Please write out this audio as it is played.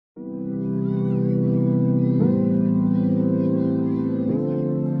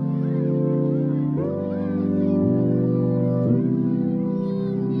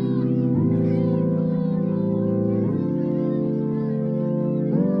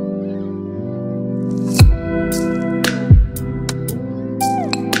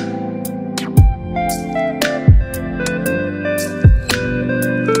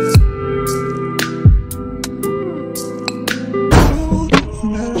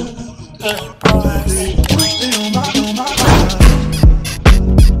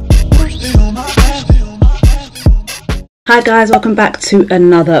Hi guys, welcome back to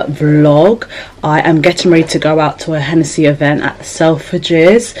another vlog. I am getting ready to go out to a Hennessy event at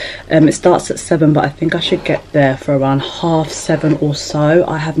Selfridges. It starts at 7, but I think I should get there for around 7:30 or so.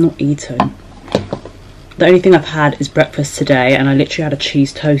 I have not eaten. The only thing I've had is breakfast today, and I literally had a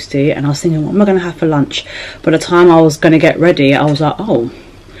cheese toastie, and I was thinking, what am I going to have for lunch? By the time I was going to get ready, I was like, oh,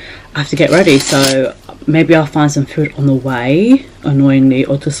 I have to get ready, so maybe I'll find some food on the way, annoyingly,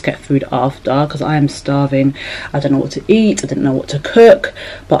 or just get food after, because I am starving. I don't know what to eat, I didn't know what to cook,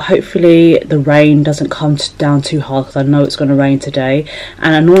 but hopefully the rain doesn't come down too hard, because I know it's going to rain today.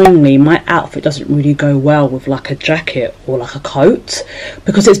 And annoyingly, my outfit doesn't really go well with like a jacket or like a coat,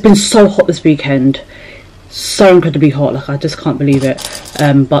 because it's been so hot this weekend. So incredibly hot, like I just can't believe it.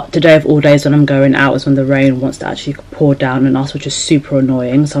 But today of all days when I'm going out is when the rain wants to actually pour down on us, which is super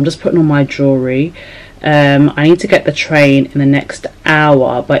annoying. So I'm just putting on my jewellery. I need to get the train in the next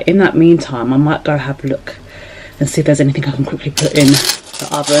hour, but in that meantime I might go have a look and see if there's anything I can quickly put in the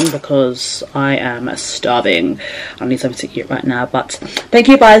oven, because I am starving. I need something to eat right now. But thank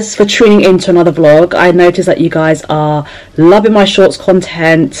you guys for tuning in to another vlog. I noticed that you guys are loving my shorts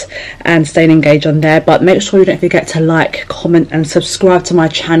content and staying engaged on there, but make sure you don't forget to like, comment and subscribe to my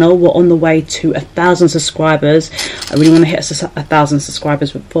channel. We're on the way to 1,000 subscribers. I really want to hit 1,000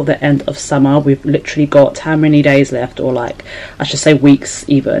 subscribers before the end of summer. We've literally got how many days left, or like I should say weeks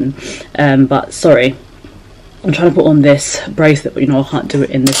even. But sorry, I'm trying to put on this bracelet, but you know I can't do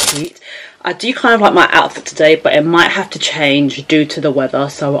it in this heat. I do kind of like my outfit today, but it might have to change due to the weather,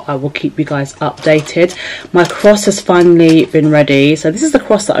 so I will keep you guys updated. My cross has finally been ready. So this is the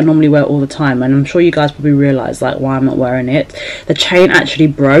cross that I normally wear all the time, and I'm sure you guys probably realise like why I'm not wearing it. The chain actually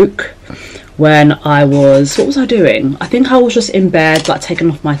broke when I was, what was I doing? I think I was just in bed, like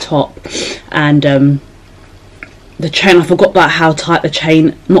taking off my top, and the chain, I forgot about how tight the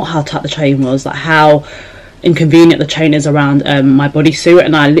chain, not how tight the chain was, like how inconvenient the chain is around my bodysuit,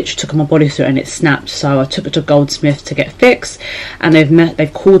 and I literally took on my bodysuit and it snapped. So I took it to Goldsmith to get fixed, and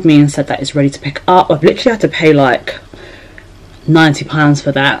they've called me and said that it's ready to pick up. I've literally had to pay like £90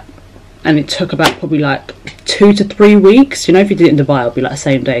 for that, and it took about probably like 2 to 3 weeks. You know, if you did it in Dubai, it'll be like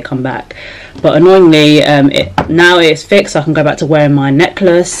same day come back. But annoyingly, now it's fixed, so I can go back to wearing my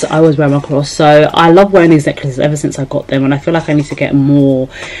necklace. I always wear my cross, so I love wearing these necklaces ever since I got them, and I feel like I need to get more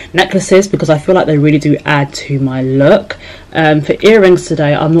necklaces because I feel like they really do add to my look. For earrings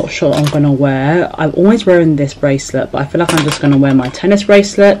today, I'm not sure what I'm going to wear. I'm always wearing this bracelet, but I feel like I'm just going to wear my tennis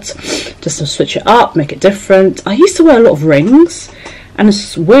bracelet just to switch it up, make it different. I used to wear a lot of rings, and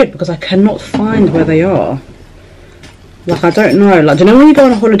it's weird because I cannot find where they are. Like, I don't know, like, do you know when you go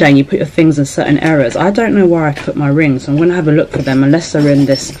on a holiday and you put your things in certain areas? I don't know where I put my rings, so I'm going to have a look for them, unless they're in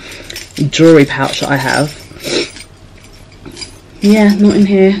this jewellery pouch that I have. Yeah, not in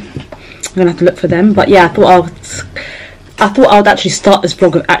here. I'm going to have to look for them. But yeah, I thought I would actually start this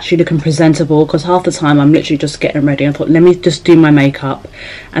vlog with actually looking presentable, because half the time I'm literally just getting ready. I thought, let me just do my makeup,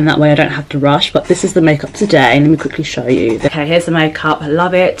 and that way I don't have to rush. But this is the makeup today, and let me quickly show you. Okay, here's the makeup. I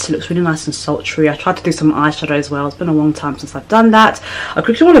love it. It looks really nice and sultry. I tried to do some eyeshadow as well. It's been a long time since I've done that. I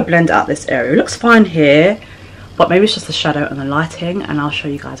quickly want to blend out this area. It looks fine here, but maybe it's just the shadow and the lighting, and I'll show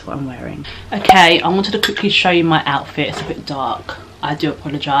you guys what I'm wearing. Okay, I wanted to quickly show you my outfit. It's a bit dark, I do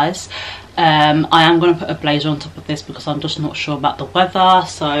apologise. I am going to put a blazer on top of this because I'm just not sure about the weather.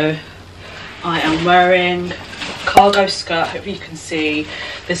 So I am wearing a cargo skirt, hopefully you can see,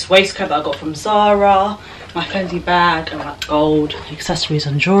 this waistcoat that I got from Zara, my Fendi bag, and like gold accessories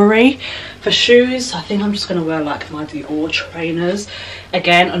and jewellery. For shoes, I think I'm just going to wear like my Dior trainers.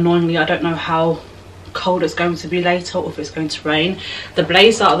 Again, annoyingly, I don't know how cold it's going to be later, or if it's going to rain. The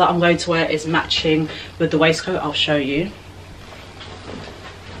blazer that I'm going to wear is matching with the waistcoat. I'll show you.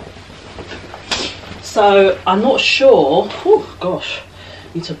 So I'm not sure, oh gosh,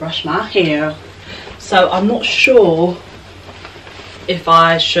 need to brush my hair. So I'm not sure if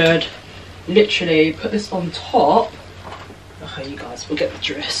I should literally put this on top. Okay, you guys will get the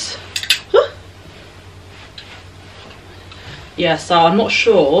dress. Yeah, so I'm not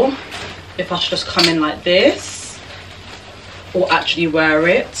sure if I should just come in like this or actually wear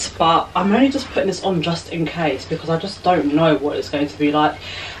it, but I'm only just putting this on just in case, because I just don't know what it's going to be like,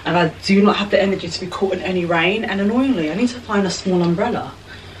 and I do not have the energy to be caught in any rain. And annoyingly, I need to find a small umbrella,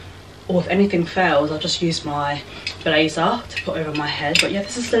 or if anything fails, I'll just use my blazer to put over my head. But yeah,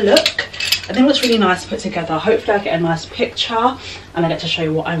 this is the look. I think it looks really nice put together. Hopefully I get a nice picture and I get to show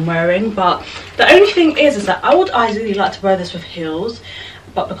you what I'm wearing. But the only thing is that I would ideally like to wear this with heels,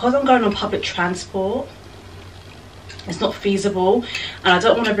 but because I'm going on public transport, it's not feasible, and I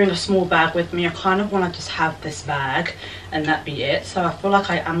don't want to bring a small bag with me. I kind of want to just have this bag and that be it. So I feel like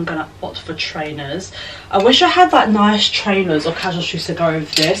I am gonna opt for trainers. I wish I had like nice trainers or casual shoes to go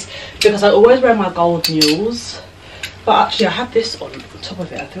with this, because I always wear my gold mules, but actually I have this on top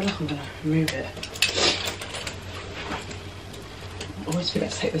of it. I feel like I'm gonna remove it. I always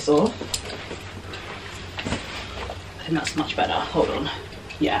forget to take this off. I think that's much better. Hold on.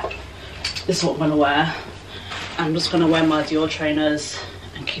 Yeah, this is what I'm gonna wear. I'm just gonna wear my Dior trainers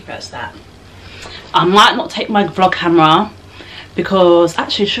and keep it as that. I might not take my vlog camera, because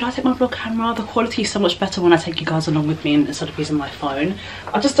actually, should I take my vlog camera? The quality is so much better when I take you guys along with me instead of using my phone.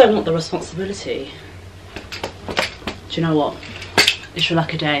 I just don't want the responsibility. Do you know what? It's your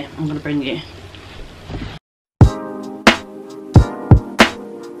lucky day. I'm gonna bring you.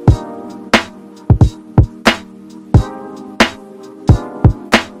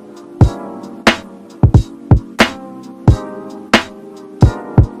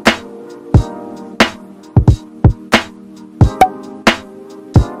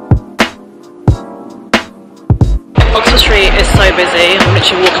 Street is so busy. I'm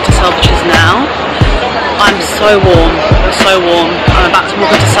literally walking to Selfridges now. I'm so warm, so warm. I'm about to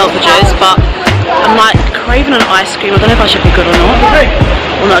walk into Selfridges, but I'm like craving an ice cream. I don't know if I should be good or not.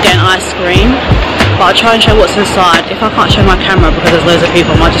 I'm not getting ice cream, but I'll try and show what's inside. If I can't show my camera because there's loads of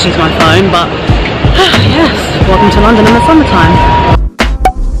people, I might just use my phone. But yes, welcome to London in the summertime.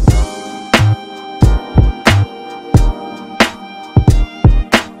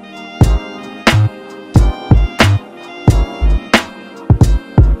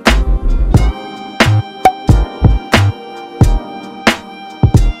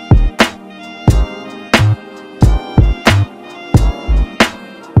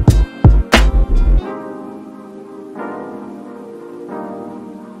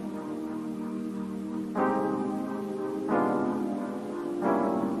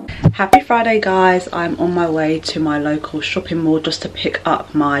 Happy Friday guys. I'm on my way to my local shopping mall just to pick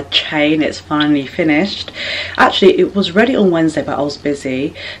up my chain. It's finally finished. Actually it was ready on Wednesday but I was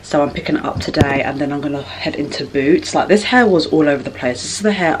busy, so I'm picking it up today and then I'm gonna head into Boots. Like, this hair was all over the place. This is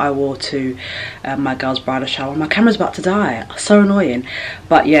the hair I wore to my girl's bridal shower. My camera's about to die, so annoying.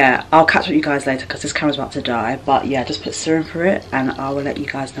 But yeah, I'll catch up with you guys later because this camera's about to die. But yeah, just put serum for it and I will let you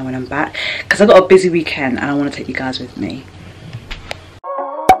guys know when I'm back, because I've got a busy weekend and I want to take you guys with me.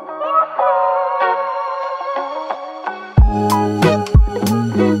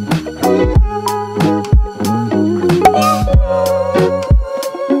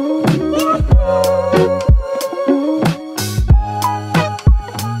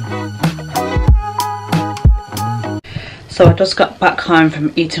 So I just got back home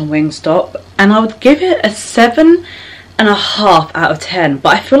from eating Wingstop and I would give it a 7.5 out of 10,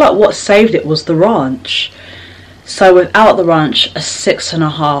 but I feel like what saved it was the ranch. So without the ranch, a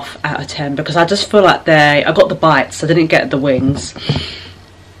 6.5 out of 10, because I just feel like I got the bites, I didn't get the wings.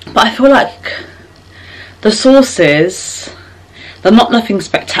 But I feel like the sauces, they're not nothing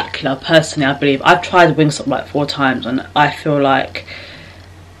spectacular personally, I believe. I've tried Wingstop like 4 times and I feel like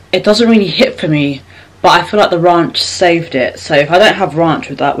it doesn't really hit for me. But I feel like the ranch saved it. So if I don't have ranch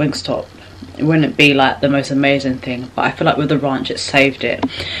with that Wingstop, it wouldn't be like the most amazing thing. But I feel like with the ranch, it saved it.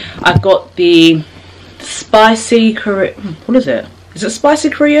 I've got the spicy Korean, what is it? Is it spicy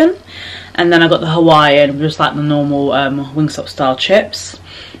Korean? And then I got the Hawaiian, just like the normal Wingstop style chips.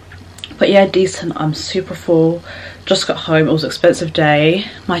 But yeah, decent. I'm super full. Just got home. It was an expensive day.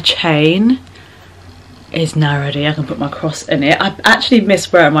 My chain is now ready. I can put my cross in it. I actually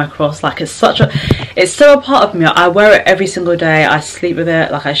miss wearing my cross. Like, it's still a part of me. I wear it every single day. I sleep with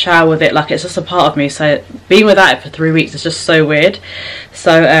it, like I shower with it, like it's just a part of me. So being without it for 3 weeks is just so weird.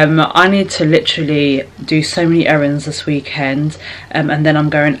 So I need to literally do so many errands this weekend, and then I'm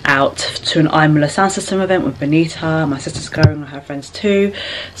going out to an iMullar sound system event with Benita. My sister's going, her friends too,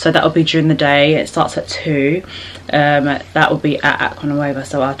 so that will be during the day. It starts at 2. That will be at Carnival,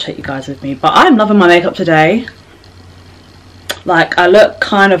 so I'll take you guys with me. But I'm loving my makeup today. Like, I look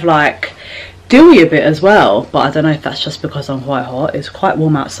kind of like dewy a bit as well, but I don't know if that's just because I'm quite hot. It's quite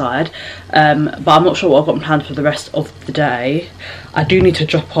warm outside, but I'm not sure what I've got planned for the rest of the day. I do need to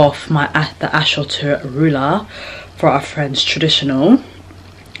drop off the Ashore to Rula for our friend's traditional.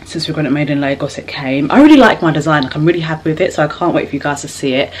 Since we got it made in Lagos, it came. I really like my design. Like, I'm really happy with it, so I can't wait for you guys to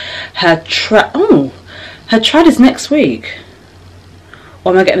see it. Her trad is next week.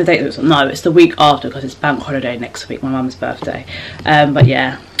 Or am I getting a date? No, it's the week after, because it's bank holiday next week, my mum's birthday. But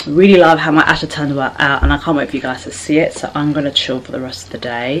yeah, really love how my Asher turned out, and I can't wait for you guys to see it. So I'm gonna chill for the rest of the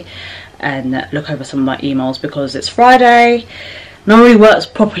day and look over some of my emails, because it's Friday. Nobody works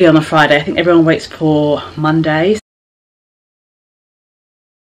properly on a Friday. I think everyone waits for Monday.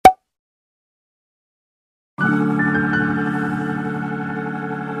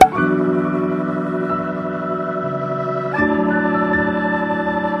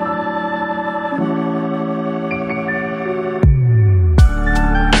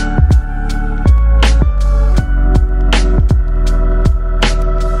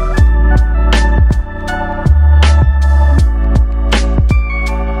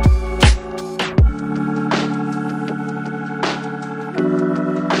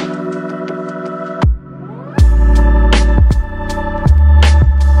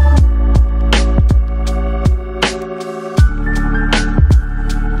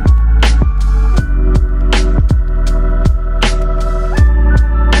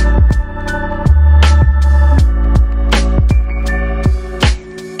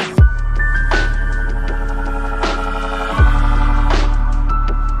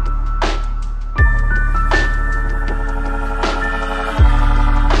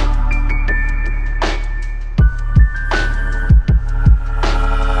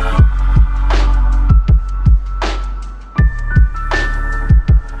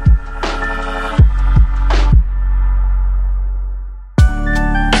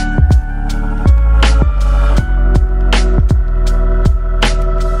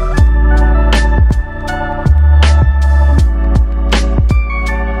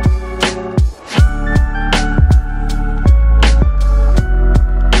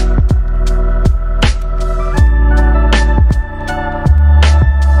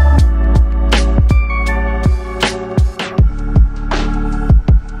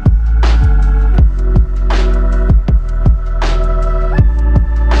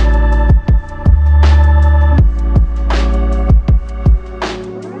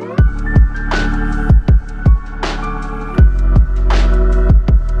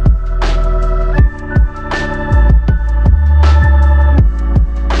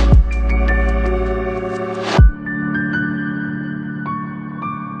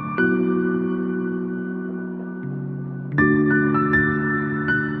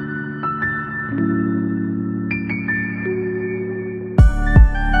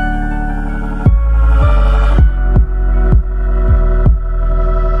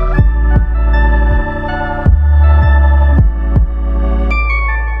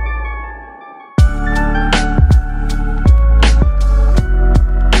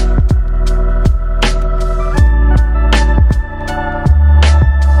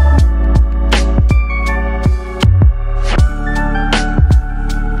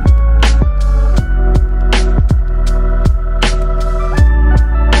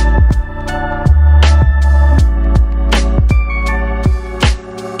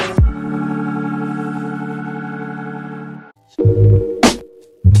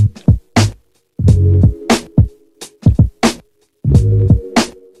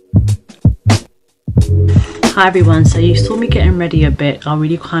 Hi everyone, so you saw me getting ready a bit. I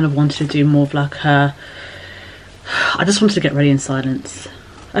really kind of wanted to do more of like a, I just wanted to get ready in silence.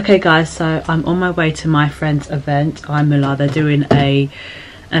 Okay guys, so I'm on my way to my friend's event, iMullar. They're doing an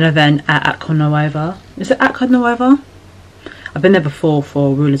event at Aqua Nuova. Is it Aqua Nuova? I've been there before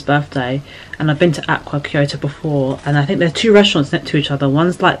for Ruler's birthday, and I've been to Aqua Kyoto before, and I think there's two restaurants next to each other.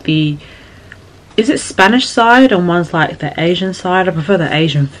 One's like the, is it Spanish side, and one's like the Asian side. I prefer the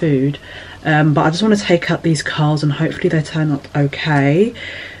Asian food. But I just want to take up these curls and hopefully they turn out okay.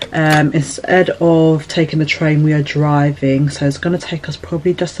 Instead of taking the train, we are driving, so it's going to take us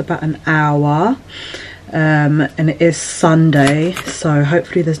probably just about an hour. And it is Sunday, so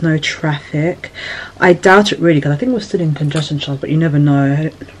hopefully there's no traffic. I doubt it really, because I think we're still in congestion charge, but you never know.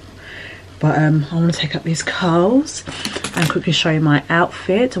 But I want to take up these curls and quickly show you my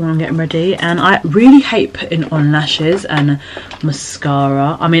outfit when I'm getting ready. And I really hate putting on lashes and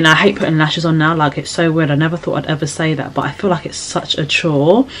mascara. I mean, I hate putting lashes on now. Like, it's so weird. I never thought I'd ever say that, but I feel like it's such a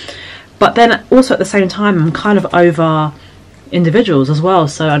chore. But then also at the same time, I'm kind of over individuals as well.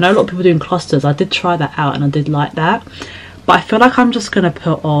 So I know a lot of people doing clusters. I did try that out and I did like that. But I feel like I'm just going to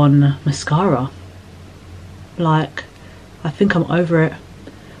put on mascara. Like, I think I'm over it.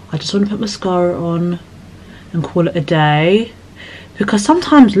 I just want to put mascara on and call it a day, because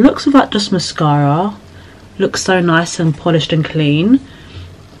sometimes looks without just mascara looks so nice and polished and clean.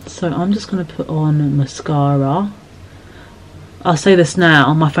 So I'm just going to put on mascara. I'll say this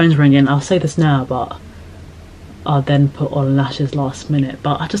now, my phone's ringing, I'll say this now, but I'll then put on lashes last minute.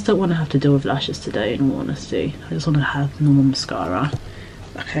 But I just don't want to have to deal with lashes today, in all honesty. I just want to have normal mascara.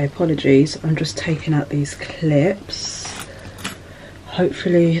 Okay, apologies, I'm just taking out these clips.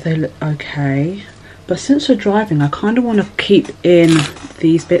 Hopefully they look okay. But since we're driving, I kind of want to keep in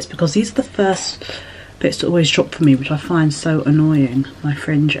these bits, because these are the first bits that always drop for me, which I find so annoying, my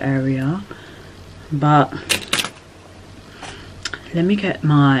fringe area. But let me get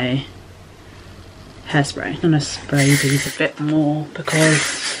my hairspray. I'm going to spray these a bit more,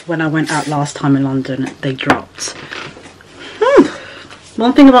 because when I went out last time in London, they dropped.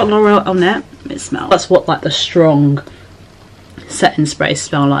 One thing about L'Oreal on there, it smells. That's what like the strong setting spray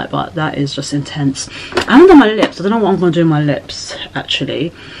smell like, but that is just intense. I haven't done my lips. I don't know what I'm going to do with my lips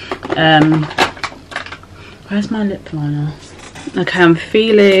actually. Where's my lip liner? Okay, I'm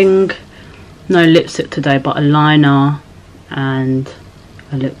feeling no lipstick today, but a liner and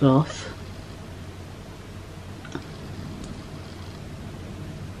a lip gloss.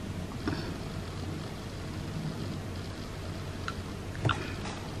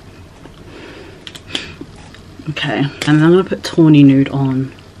 Okay, and then I'm going to put Tawny Nude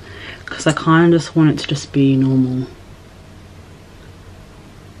on, because I kind of just want it to just be normal.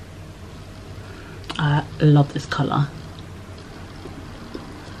 I love this colour.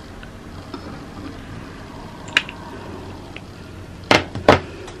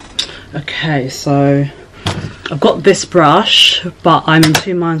 Okay, so I've got this brush, but I'm in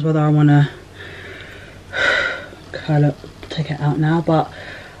two minds whether I want to curl it, take it out now, but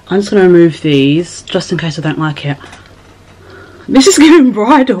I'm just going to remove these, just in case I don't like it. This is giving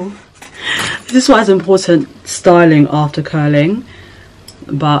bridal. This is why it's important styling after curling.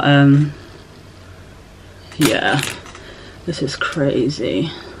 But, yeah. This is crazy.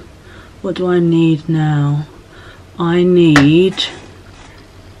 What do I need now? I need...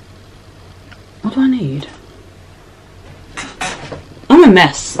 What do I need? I'm a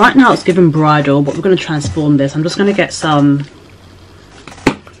mess. Right now it's giving bridal, but we're going to transform this. I'm just going to get some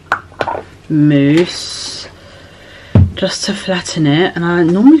mousse just to flatten it, and I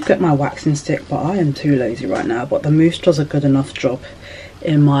normally get my waxing stick, but I am too lazy right now. But the mousse does a good enough job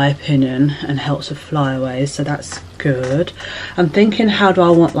in my opinion and helps with flyaways, so that's good. I'm thinking, how do I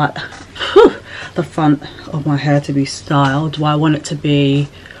want like the front of my hair to be styled? Do I want it to be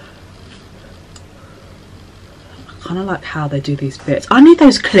kind of like how they do these bits? I need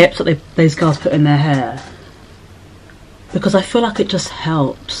those clips that those girls put in their hair, because I feel like it just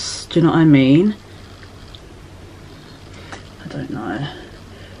helps. Do you know what I mean? I don't know.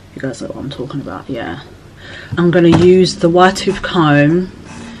 You guys know what I'm talking about, yeah. I'm going to use the wide tooth comb,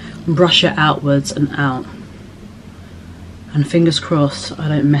 brush it outwards and out. And fingers crossed I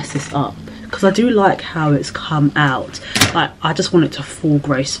don't mess this up, because I do like how it's come out. Like, I just want it to fall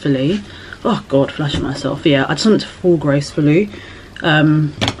gracefully. Oh god, flashing myself. Yeah, I just want it to fall gracefully.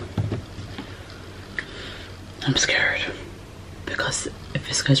 I'm scared, because if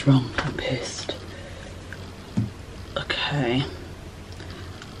this goes wrong, I'm pissed. Okay,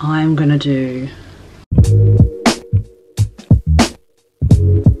 I'm gonna do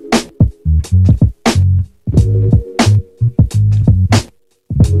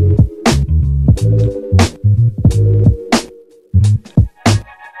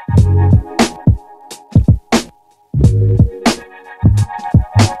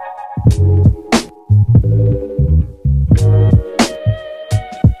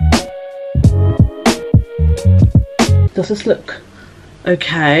does this look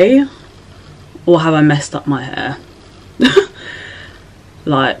okay, or have I messed up my hair?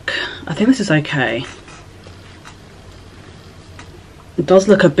 Like, I think this is okay. It does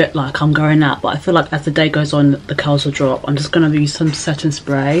look a bit like I'm going out, but I feel like as the day goes on the curls will drop. I'm just going to use some setting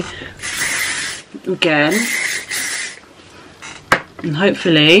spray again, and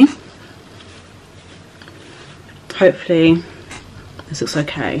hopefully this looks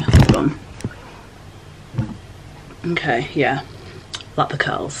okay. Hold on. Okay, yeah, like the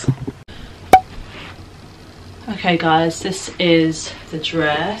curls. Okay guys, this is the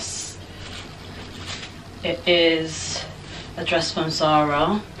dress. It is a dress from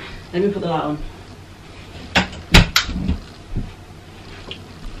Zara. Let me put the light on.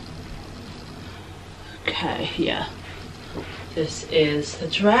 Okay, yeah, this is the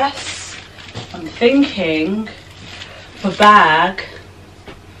dress. I'm thinking for bag,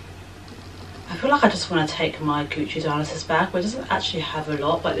 I feel like I just want to take my Gucci Dionysus bag, but it doesn't actually have a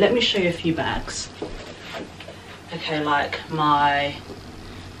lot. But let me show you a few bags. Okay, like my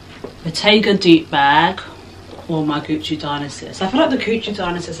Bottega Deep bag or my Gucci Dionysus. I feel like the Gucci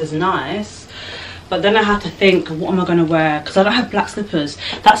Dionysus is nice, but then I have to think, what am I going to wear? Because I don't have black slippers.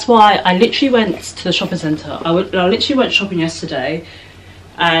 That's why I literally went to the shopping centre. I literally went shopping yesterday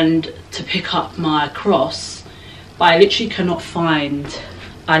and to pick up my Cross, but I literally cannot find.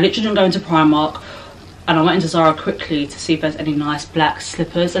 I literally didn't go into Primark, and I went into Zara quickly to see if there's any nice black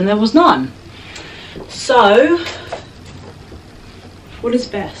slippers, and there was none. So what is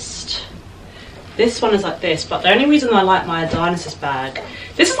best? This one is like this, but the only reason I like my Dionysus bag,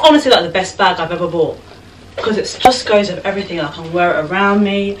 this is honestly like the best bag I've ever bought, because it just goes with everything. I can wear it around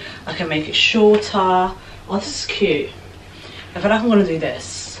me, I can make it shorter. Oh, this is cute. I feel like I'm gonna do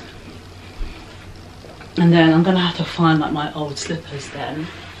this, and then I'm gonna have to find like my old slippers then.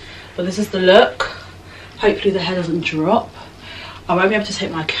 But this is the look. Hopefully the hair doesn't drop. I won't be able to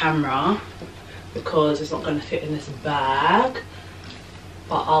take my camera because it's not going to fit in this bag,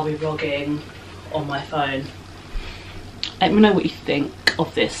 but I'll be vlogging on my phone. Let me know what you think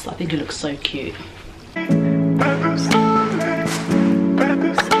of this. I think it looks so cute.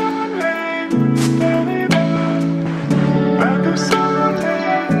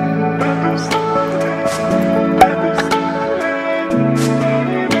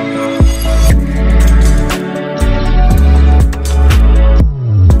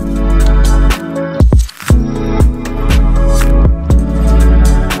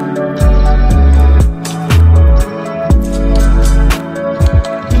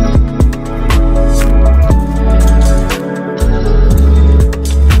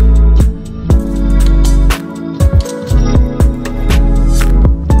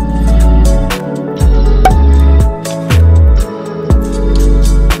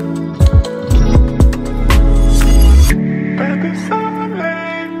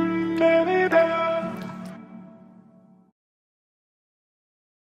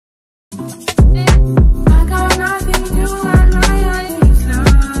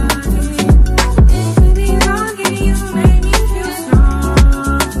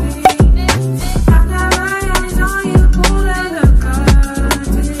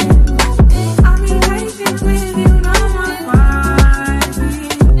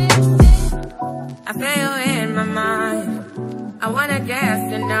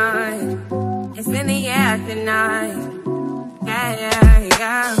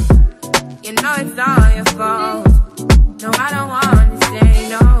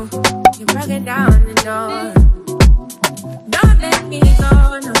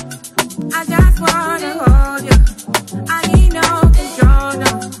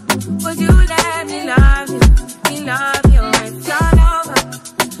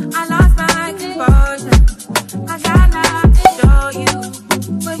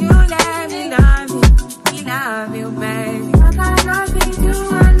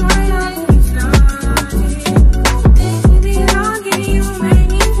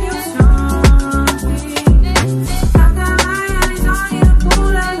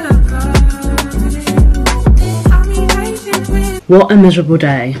 What a miserable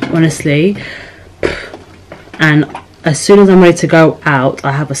day, honestly. And as soon as I'm ready to go out,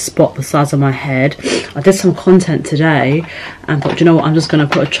 I have a spot the size of my head. I did some content today and thought, you know what, I'm just going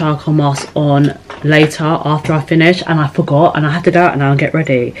to put a charcoal mask on later after I finish, and I forgot and I had to go out now and get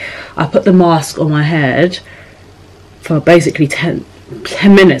ready. I put the mask on my head for basically 10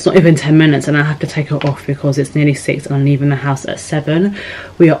 minutes, not even 10 minutes, and I have to take it off because it's nearly 6 and I'm leaving the house at 7.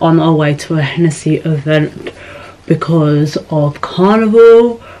 We are on our way to a Hennessy event because of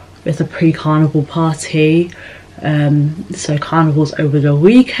Carnival. It's a pre-Carnival party. So Carnival's over the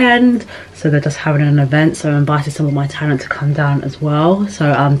weekend, so they're just having an event, so I invited some of my talent to come down as well.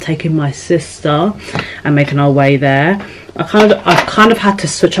 So I'm taking my sister and making our way there. I've kind of had to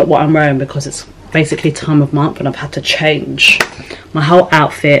switch up what I'm wearing because it's basically time of month and I've had to change my whole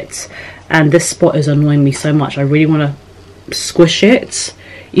outfit, and this spot is annoying me so much. I really want to squish it,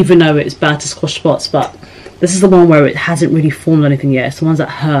 even though it's bad to squish spots, but this is the one where it hasn't really formed anything yet. It's the ones that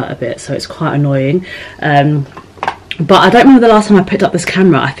hurt a bit, so it's quite annoying. But I don't remember the last time I picked up this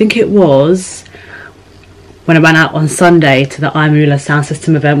camera. I think it was when I went out on Sunday to the iMullar sound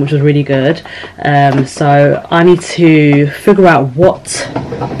system event, which was really good. So I need to figure out what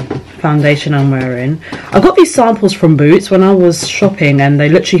foundation I'm wearing. I got these samples from Boots when I was shopping, and they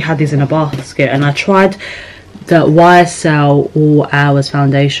literally had these in a basket, and I tried the YSL All Hours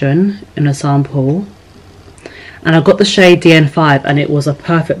foundation in a sample, and I got the shade DN5, and it was a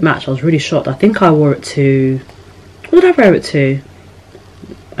perfect match. I was really shocked. I think I wore it to, what did I wear it to?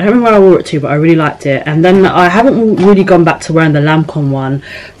 I don't remember where I wore it to, but I really liked it. And then I haven't really gone back to wearing the Lancome one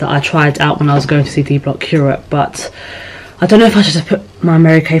that I tried out when I was going to see D Block Europe, but I don't know if I should just put my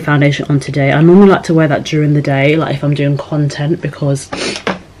Mary Kay foundation on today. I normally like to wear that during the day, like if I'm doing content, because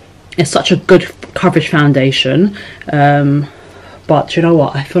it's such a good coverage foundation. But you know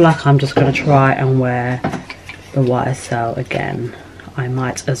what, I feel like I'm just going to try and wear the YSL again. I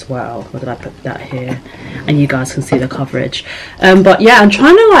might as well. Where did I put that here? And you guys can see the coverage. But yeah, I'm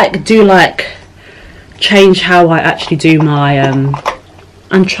trying to change how I actually do my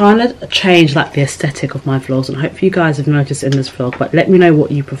I'm trying to change the aesthetic of my vlogs, and hopefully you guys have noticed in this vlog, but let me know what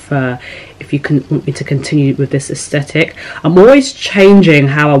you prefer, if you want me to continue with this aesthetic. I'm always changing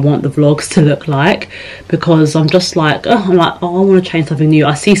how I want the vlogs to look like, because I'm just like, oh, I want to change something new.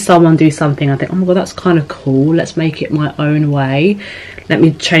 I see someone do something, I think, oh my god, that's kind of cool, let's make it my own way. Let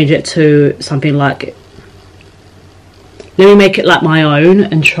me change it to something like, let me make it like my own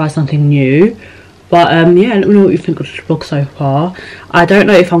and try something new. But yeah, let me know what you think of this vlog so far. I don't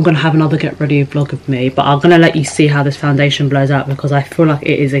know if I'm going to have another get ready vlog of me, but I'm going to let you see how this foundation blows out, because I feel like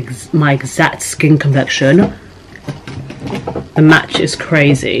it is my exact skin complexion. The match is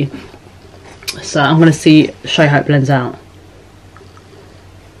crazy. So I'm going to show you how it blends out.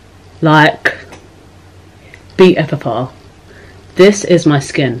 Like, BFFR. This is my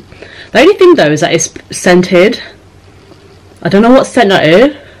skin. The only thing though is that it's scented. I don't know what scent that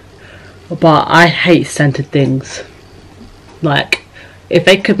is, but I hate scented things. Like, if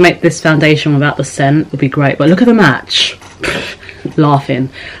they could make this foundation without the scent, it would be great. But look at the match. Laughing.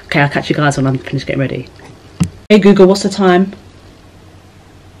 Okay, I'll catch you guys when I'm finished getting ready. Hey Google, what's the time?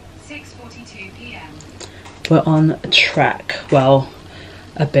 6:42 p.m. We're on track. Well,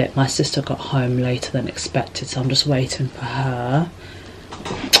 a bit. My sister got home later than expected, so I'm just waiting for her.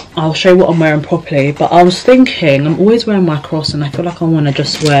 I'll show you what I'm wearing properly, but I was thinking, I'm always wearing my cross, and I feel like I want to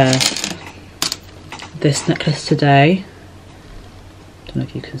just wear this necklace today. Don't know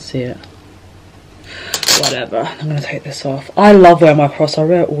if you can see it. Whatever, I'm going to take this off. I love wearing my cross, I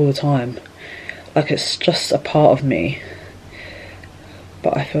wear it all the time. Like, it's just a part of me.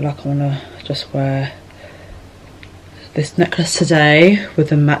 But I feel like I want to just wear this necklace today with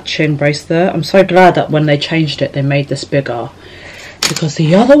the matching bracelet. I'm so glad that when they changed it, they made this bigger, because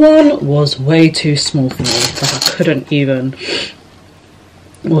the other one was way too small for me. Like, I couldn't even.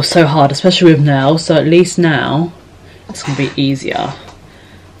 It was so hard, especially with nails. So at least now it's gonna be easier.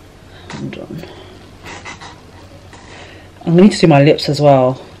 Hold on. I'm gonna need to do my lips as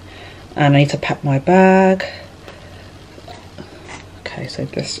well, and I need to pack my bag. Okay, so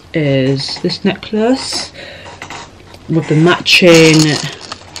this is this necklace with the matching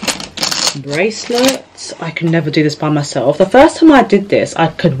bracelets. I can never do this by myself. The first time I did this, I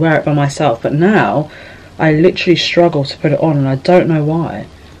could wear it by myself, but now I literally struggle to put it on, and I don't know why.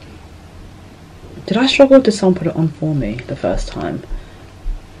 Did I struggle, or did someone put it on for me the first time?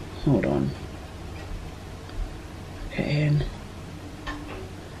 Hold on. Get in.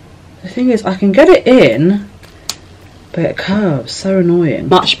 The thing is, I can get it in, but it curves. So annoying.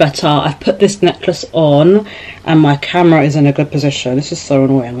 Much better. I've put this necklace on, and my camera is in a good position. This is so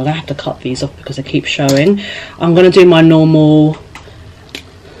annoying. I'm going to have to cut these off because they keep showing. I'm going to do my normal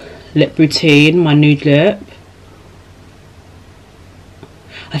lip routine, my nude lip.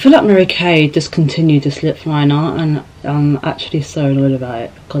 I feel like Mary Kay discontinued this lip liner, and I'm actually so annoyed about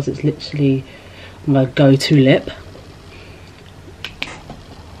it, because it's literally my go-to lip.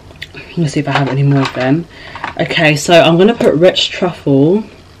 Let's see if I have any more of them. Okay, so I'm going to put Rich Truffle.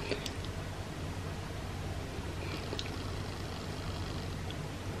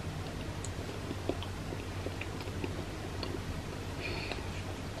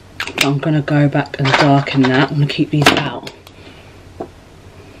 I'm I'm going to go back and darken that. I'm going to keep these out.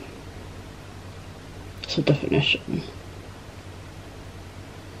 It's a definition.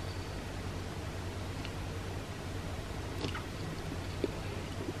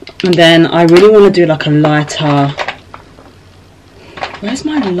 And then I really want to do like a lighter. Where's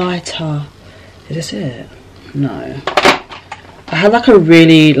my lighter? Is this it? No. I had like a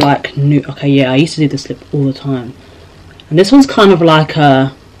really like nude. Okay, yeah, I used to do this lip all the time. And this one's kind of like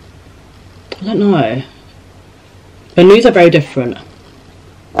a, I don't know. The nudes are very different.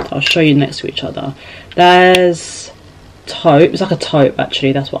 I'll show you next to each other. There's taupe. It's like a taupe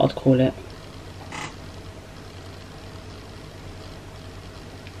actually. That's what I'd call it.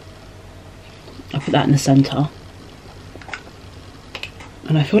 I put that in the centre.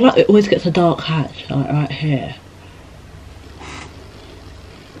 And I feel like it always gets a dark hatch, like right here.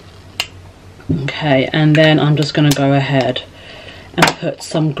 Okay, and then I'm just going to go ahead and put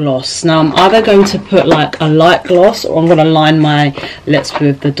some gloss. Now I'm either going to put like a light gloss, or I'm going to line my lips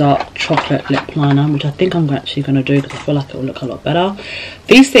with the dark chocolate lip liner, which I think I'm actually going to do because I feel like it will look a lot better.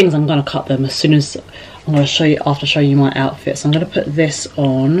 These things I'm going to cut them as soon as I'm going to show you, after showing you my outfit. So I'm going to put this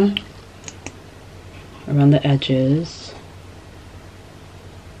on around the edges.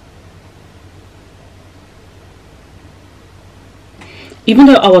 Even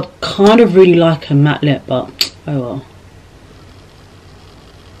though I would kind of really like a matte lip, but oh well.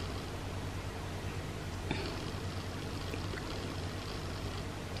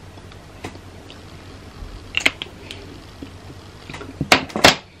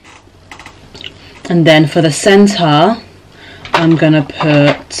 And then for the center, I'm gonna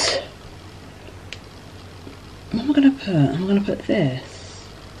put, what am I gonna put? I'm gonna put this.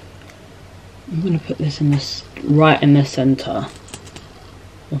 I'm gonna put this in this, right in the center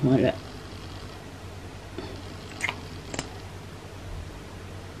of my lip.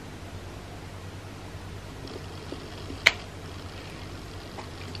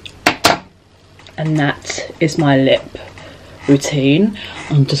 And that is my lip routine.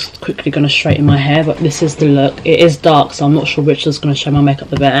 I'm just quickly going to straighten my hair, but this is the look. It is dark, so I'm not sure which is going to show my makeup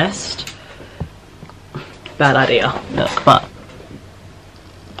the best. Bad idea, look, but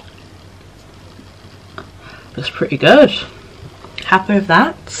looks pretty good. Happy with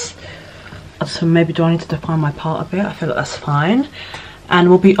that. So maybe do I need to define my part a bit? I feel like that's fine. And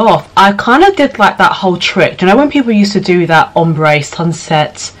we'll be off. I kind of did like that whole trick. Do you know when people used to do that ombre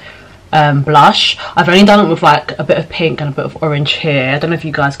sunset blush? I've only done it with like a bit of pink and a bit of orange here. I don't know if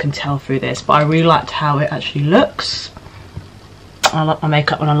you guys can tell through this, but I really liked how it actually looks. I love my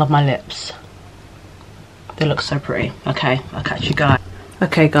makeup and I love my lips. They look so pretty. Okay, I'll catch you guys.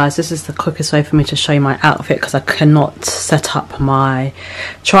 Okay guys, this is the quickest way for me to show you my outfit because I cannot set up my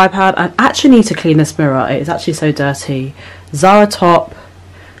tripod. I actually need to clean this mirror. It is actually so dirty. Zara top,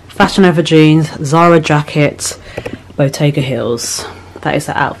 Fashion Nova jeans, Zara jacket, Bottega heels. That is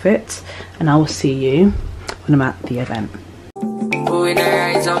the outfit, and I will see you when I'm at the event.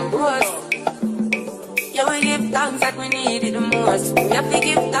 Yeah, we give thanks that we need it the most. We have to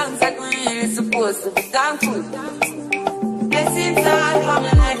give thanks that we really supposed to be thankful. Blessings all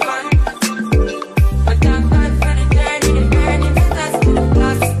coming like fun. But thank God for the journey, the burning to us to the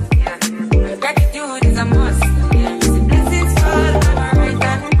plus. Yeah, gratitude is a must. Yeah, blessings fall on our right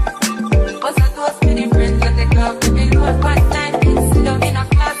hand. What's a toast to the friends that they love to be low part time. Sit down in a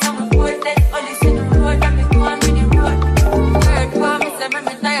class and we put that only see the road and me go on with the road. Third for me, say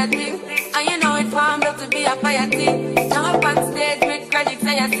me tired thing. And you know it formed up to be a fire thing. Now up on stage with credits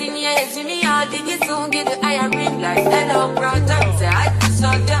and you sing, yeah, Jimmy, all did you soon get the iron ring like hello, brother. Say I just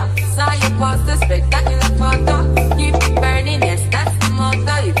shut down, saw you post the spectacular photo.